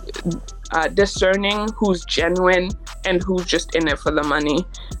like discerning who's genuine and who's just in it for the money.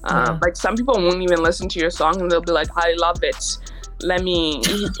 Like some people won't even listen to your song and they'll be like, I love it. Let me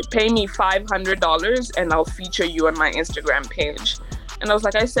pay me $500 and I'll feature you on my Instagram page. And I was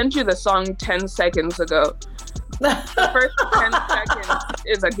like, I sent you the song 10 seconds ago. The first 10 seconds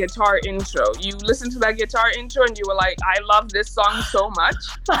is a guitar intro. You listen to that guitar intro and you were like, I love this song so much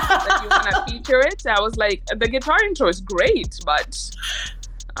that you want to feature it. I was like, the guitar intro is great, but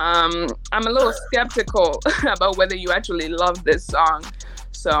I'm a little skeptical about whether you actually love this song.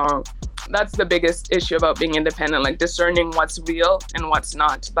 So that's the biggest issue about being independent, like discerning what's real and what's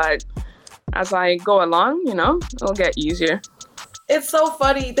not. But as I go along, it'll get easier. It's so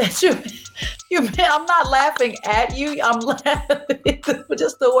funny that I'm not laughing at you. I'm laughing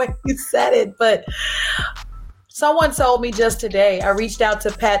just the way you said it. But someone told me just today, I reached out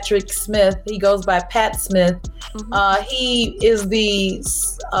to Patrick Smith. He goes by Pat Smith. Mm-hmm. He is the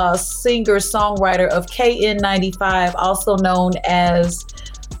singer-songwriter of KN95, also known as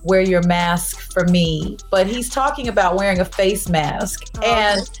Wear Your Mask for Me. But he's talking about wearing a face mask.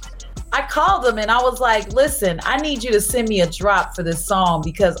 And I called him and I was like, listen, I need you to send me a drop for this song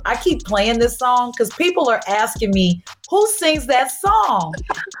because I keep playing this song because people are asking me, who sings that song?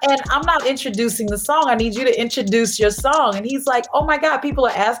 And I'm not introducing the song. I need you to introduce your song. And he's like, oh my God, people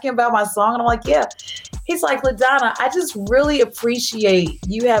are asking about my song. And I'm like, yeah. He's like, LaDonna, I just really appreciate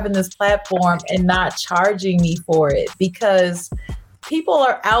you having this platform and not charging me for it because people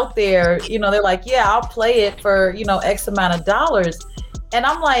are out there, they're like, yeah, I'll play it for, X amount of dollars. And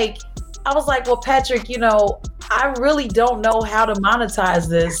I was like, well, Patrick, I really don't know how to monetize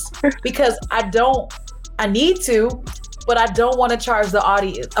this because I need to, but I don't want to charge the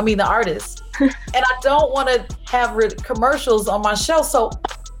artist. And I don't want to have commercials on my show. So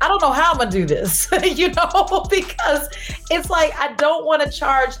I don't know how I'm gonna do this, because it's like I don't want to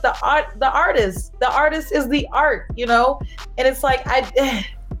charge the artist. The artist is the art, and it's like I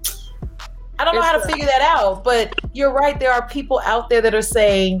don't know how to figure that out. But you're right. There are people out there that are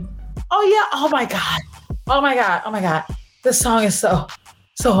saying, "Oh yeah, oh my god, this song is so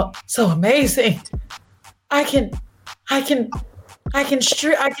amazing. I can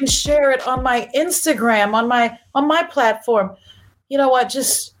share it on my Instagram, on my platform. You know what?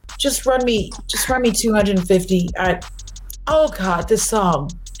 Just run me 250. Oh God, this song."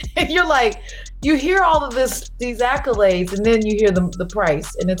 And you're like, you hear all of these accolades, and then you hear the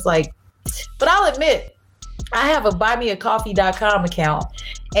price, and it's like. But I'll admit, I have a buymeacoffee.com account,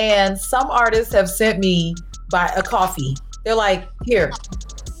 and some artists have sent me a coffee. They're like, here.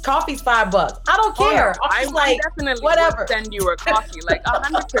 Coffee's $5. I don't care. Oh, no. I definitely whatever. Would send you a coffee, like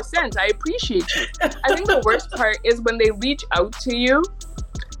 100%. I appreciate you. I think the worst part is when they reach out to you,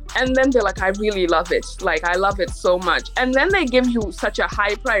 and then they're like, "I really love it. Like, I love it so much," and then they give you such a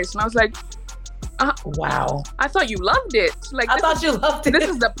high price, and I was like, "Wow! I thought you loved it. Like, I thought you loved it. This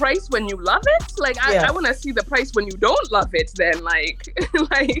is the price when you love it. Like, I want to see the price when you don't love it. Then, like,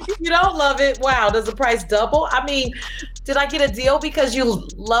 you don't love it. Wow! Does the price double? I mean, did I get a deal because you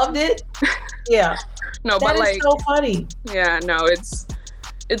loved it? Yeah. No, that but is so funny. Yeah, no, it's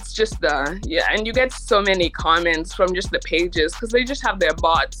just and you get so many comments from just the pages because they just have their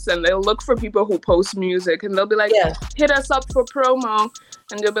bots and they'll look for people who post music and they'll be like, hit us up for promo,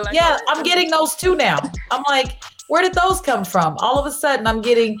 and they'll be like, yeah, I'm getting those too now. I'm like, where did those come from? All of a sudden, I'm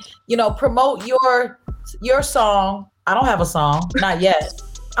getting, promote your song. I don't have a song, not yet.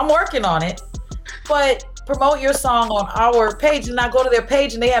 I'm working on it, but. Promote your song on our page, and I go to their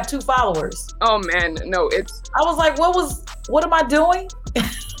page and they have 2 followers. Oh man, no, I was like, what am I doing?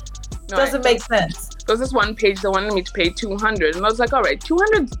 Doesn't make sense. There was this one page that wanted me to pay $200, and I was like, all right,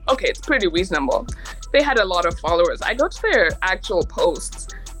 $200, okay, it's pretty reasonable. They had a lot of followers. I go to their actual posts,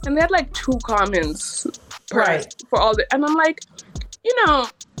 and they had like 2 comments for all the, and I'm like,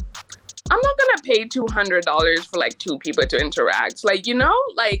 I'm not gonna pay $200 for like 2 people to interact. Like,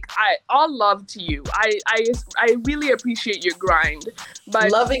 all love to you. I really appreciate your grind, but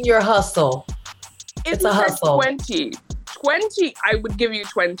loving your hustle. It's a hustle. 20, I would give you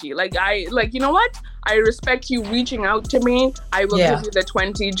 20. You know what? I respect you reaching out to me. I will give you the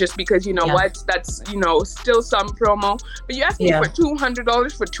 20 just because what? That's still some promo. But you asked me for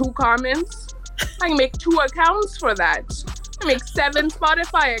 $200 for 2 comments. I can make 2 accounts for that. I make 7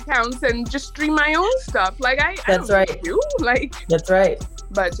 Spotify accounts and just stream my own stuff. That's right. That's right.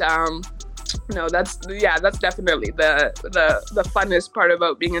 But no, that's definitely the funnest part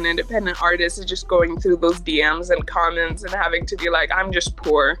about being an independent artist is just going through those DMs and comments and having to be like, I'm just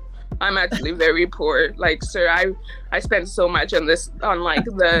poor. I'm actually very poor. Like, sir, I spent so much on this, on like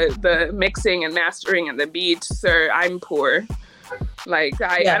the mixing and mastering and the beats. Sir, I'm poor. Like,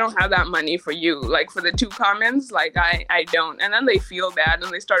 I don't have that money for you. Like, for the 2 comments, like, I don't. And then they feel bad and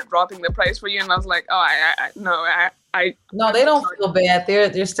they start dropping the price for you. And I was like, oh, No, they don't feel bad.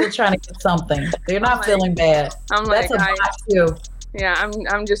 They're still trying to get something. They're not feeling bad. I'm like, that's a bot too. Yeah,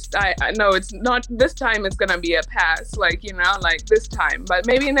 I'm just, I know it's not, this time it's going to be a pass. Like, this time, but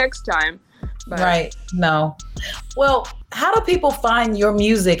maybe next time. But. Right. No. Well, how do people find your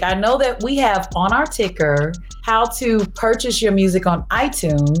music? I know that we have on our ticker how to purchase your music on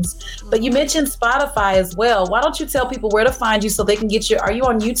iTunes, but you mentioned Spotify as well. Why don't you tell people where to find you so they can get are you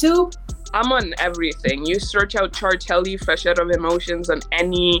on YouTube? I'm on everything. You search out Chartelli, Fresh Out of Emotions, on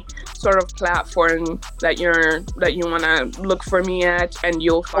any sort of platform that you want to look for me at, and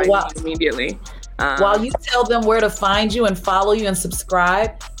you'll find me immediately. While you tell them where to find you and follow you and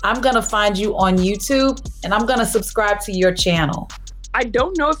subscribe, I'm going to find you on YouTube and I'm going to subscribe to your channel. I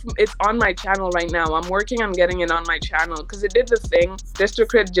don't know if it's on my channel right now. I'm working on getting it on my channel because it did the thing.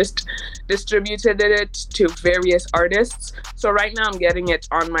 DistroKid just distributed it to various artists. So right now I'm getting it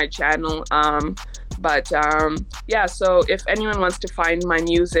on my channel. So if anyone wants to find my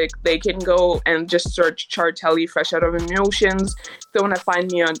music, they can go and just search Chartelli, Fresh Out of Emotions. If they want to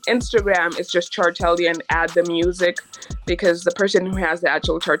find me on Instagram, it's just Chartelli and add the music, because the person who has the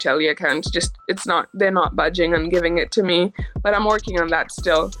actual Chartelli account, they're not budging on giving it to me, but I'm working on that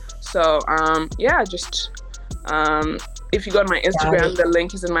still. So if you go to my Instagram, the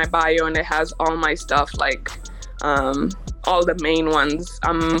link is in my bio and it has all my stuff, like all the main ones.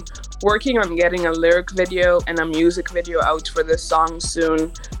 I'm working on getting a lyric video and a music video out for this song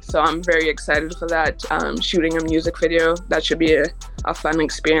soon, so I'm very excited for that. Shooting a music video, that should be a fun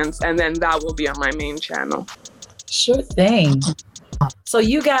experience, and then that will be on my main channel. Sure thing. So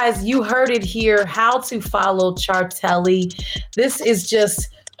you guys, you heard it here, how to follow Chartelli. This is just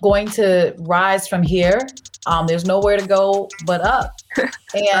going to rise from here. There's nowhere to go but up.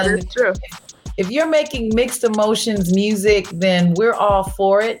 And that is true. If you're making mixed emotions music, then we're all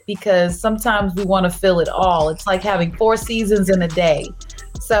for it, because sometimes we want to feel it all. It's like having 4 seasons in a day.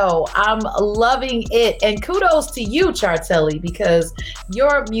 So I'm loving it. And kudos to you, Chartelli, because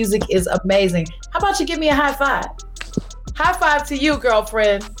your music is amazing. How about you give me a high five? High five to you,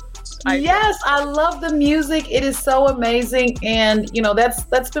 girlfriend. Yes, I love the music. It is so amazing. And, you know,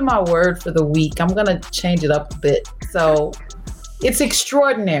 that's been my word for the week. I'm going to change it up a bit. So it's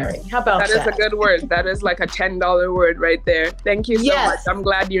extraordinary. How about that? That is a good word. That is like a $10 word right there. Thank you so much. I'm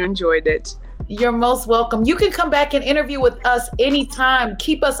glad you enjoyed it. You're most welcome. You can come back and interview with us anytime.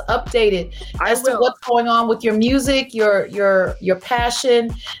 Keep us updated as to what's going on with your music, your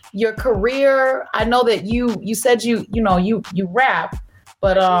passion, your career. I know that you said you rap,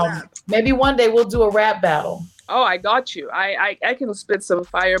 but maybe one day we'll do a rap battle. Oh, I got you. I can spit some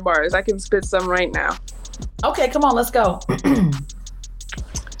fire bars. I can spit some right now. Okay, come on, let's go.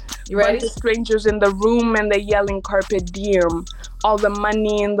 You ready? Bunch of strangers in the room and they yelling carpe diem. All the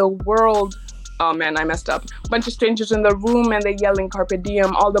money in the world. Oh man, I messed up. Bunch of strangers in the room and they yelling carpe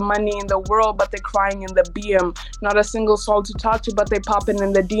diem. All the money in the world, but they crying in the BM. Not a single soul to talk to, but they popping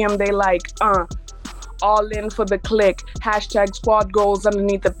in the DM. They like, all in for the click. Hashtag squad goals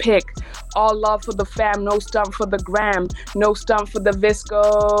underneath the pic. All love for the fam, no stunt for the gram. No stunt for the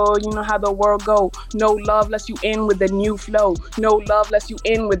Visco. You know how the world go. No love lets you in with the new flow. No love lets you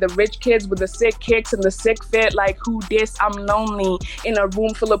in with the rich kids with the sick kicks and the sick fit. Like who dis? I'm lonely. In a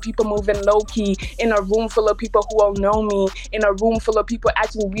room full of people moving low key. In a room full of people who all know me. In a room full of people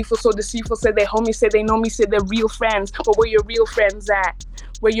acting lethal, so deceitful. Say they homies, say they know me, say they're real friends. But where your real friends at?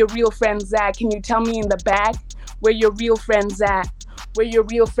 Where your real friends at? Can you tell me in the back? Where your real friends at? Where your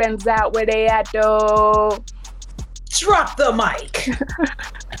real friends at? Where they at though? Drop the mic.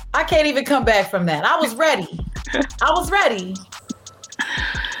 I can't even come back from that. I was ready.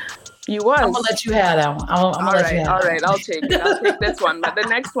 You was. I'm gonna let you have that one. All right. I'll take it. I'll take this one. But the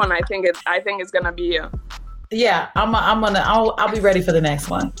next one, I think it's gonna be you. Yeah, I'll be ready for the next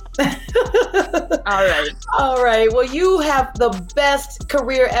one. All right. Well, you have the best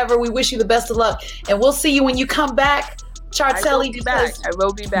career ever. We wish you the best of luck, and we'll see you when you come back, Chartelli. I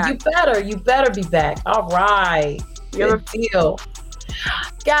will be back. You better be back. All right. Good deal.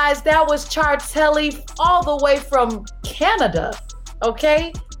 Guys, that was Chartelli all the way from Canada.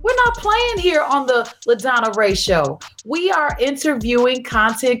 Okay? We're not playing here on the LaDonna Ray Show. We are interviewing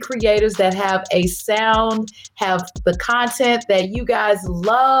content creators that have a sound, have the content that you guys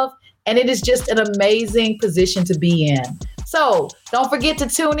love, and it is just an amazing position to be in. So don't forget to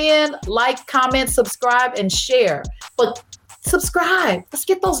tune in, like, comment, subscribe, and share. But subscribe. Let's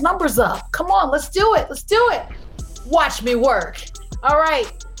get those numbers up. Come on, let's do it. Watch me work. All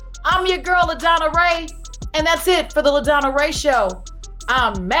right. I'm your girl, LaDonna Ray, and that's it for the LaDonna Ray Show.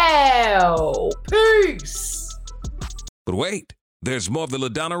 I'm Mel. Peace. But wait, there's more of the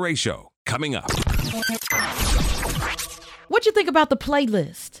LaDonna Ray Show coming up. What'd you think about the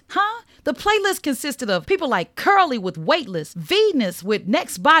playlist? Huh? The playlist consisted of people like Curly with Weightless, Venus with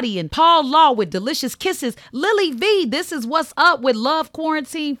Next Body, and Paul Law with Delicious Kisses, Lily V, This Is What's Up with Love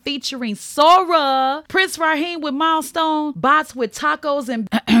Quarantine featuring Sora, Prince Raheem with Milestone, Bots with Tacos and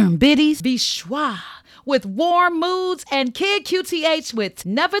Biddies, Bishwa with Warm Moods, and Kid QTH with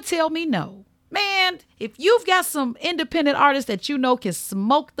Never Tell Me No. Man, if you've got some independent artists that you know can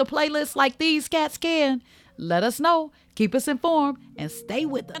smoke the playlist like these cats can, let us know. Keep us informed and stay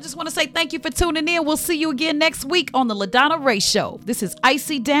with us. I just want to say thank you for tuning in. We'll see you again next week on the LaDonna Ray Show. This is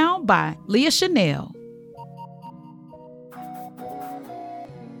Icy Down by Leah Chanel.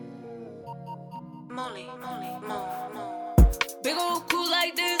 Big old cool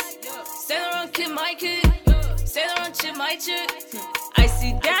like this. Sail around, kid my kid. Sail around, chip my chip.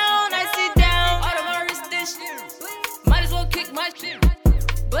 Icy down, all of my wrist this shit. Might as well kick my shit.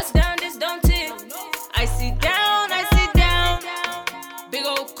 Bust down this dumb tip. Icy down. Big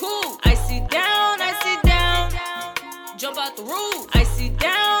old cool. Icy down. Jump out the roof. Icy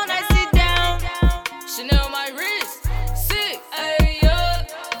down. Chanel my wrist. Sick. Ay,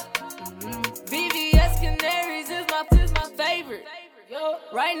 BBS Canaries is my favorite.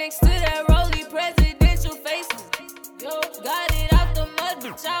 Right next to that Rollie presidential faces. Got it out the mud,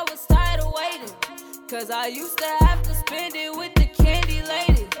 bitch. I was tired of waiting. Cause I used to have to spend it with the candy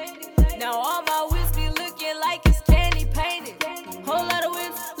lady. Now all my whiskey looking like it's candy painted. Whole lot of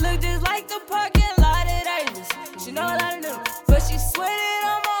whips look just like the parking lot at Avis. She know a lot of them, but she swear that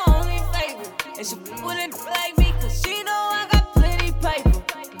I'm my only favorite. And she wouldn't like me cause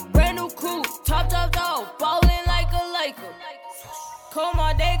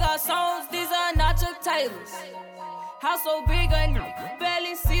They got songs, these are not your titles. House so big, I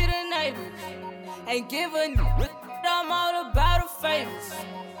barely see the neighbors. Ain't giving I'm all about the favors.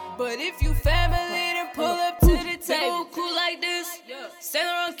 But if you family, then pull up to the table. Cool like this. Sail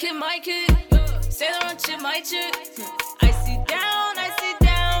around, kid my kid. Sail around, chip my chip. I sit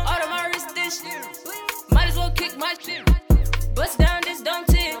down. All of my wrist this shit. Might as well kick my chip. Bust down this dumb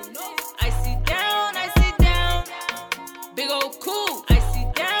tip. I sit down. Big old cool. I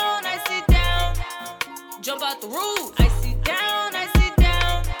sit down. Jump out the roof. I sit down.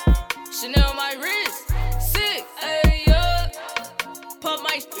 Chanel my wrist. Sick, ayy, yeah. Pump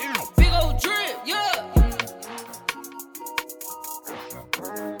my big old drip, yeah.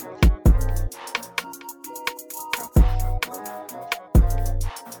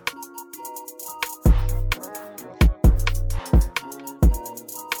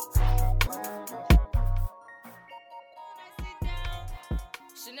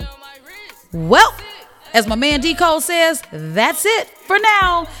 Well, as my man D Cole says, that's it for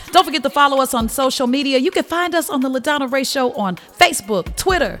now. Don't forget to follow us on social media. You can find us on the LaDonna Ray Show on Facebook,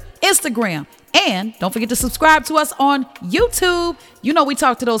 Twitter, Instagram, and don't forget to subscribe to us on YouTube. You know we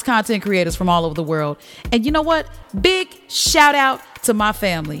talk to those content creators from all over the world. And you know what? Big shout out to my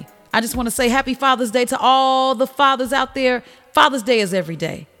family. I just want to say happy Father's Day to all the fathers out there. Father's Day is every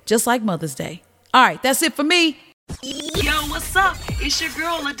day, just like Mother's Day. All right, that's it for me. Yo, what's up? It's your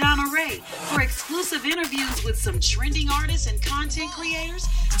girl, LaDonna Ray. For exclusive interviews with some trending artists and content creators,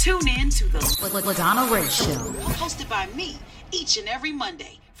 tune in to the LaDonna Ray Show. Hosted by me each and every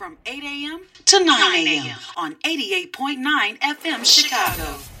Monday from 8 a.m. to 9 a.m. on 88.9 FM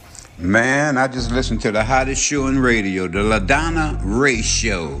Chicago. Man, I just listened to the hottest show in radio, the LaDonna Ray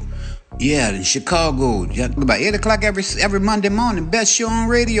Show. Yeah, in Chicago, about 8 o'clock every Monday morning. Best show on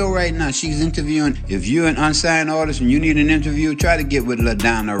radio right now. She's interviewing. If you're an unsigned artist and you need an interview, try to get with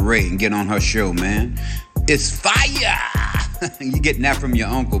LaDonna Ray and get on her show, man. It's fire! You're getting that from your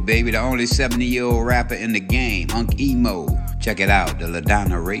uncle, baby, the only 70-year-old rapper in the game, Unc Emo. Check it out, the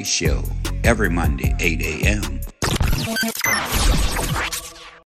LaDonna Ray Show, every Monday, 8 a.m.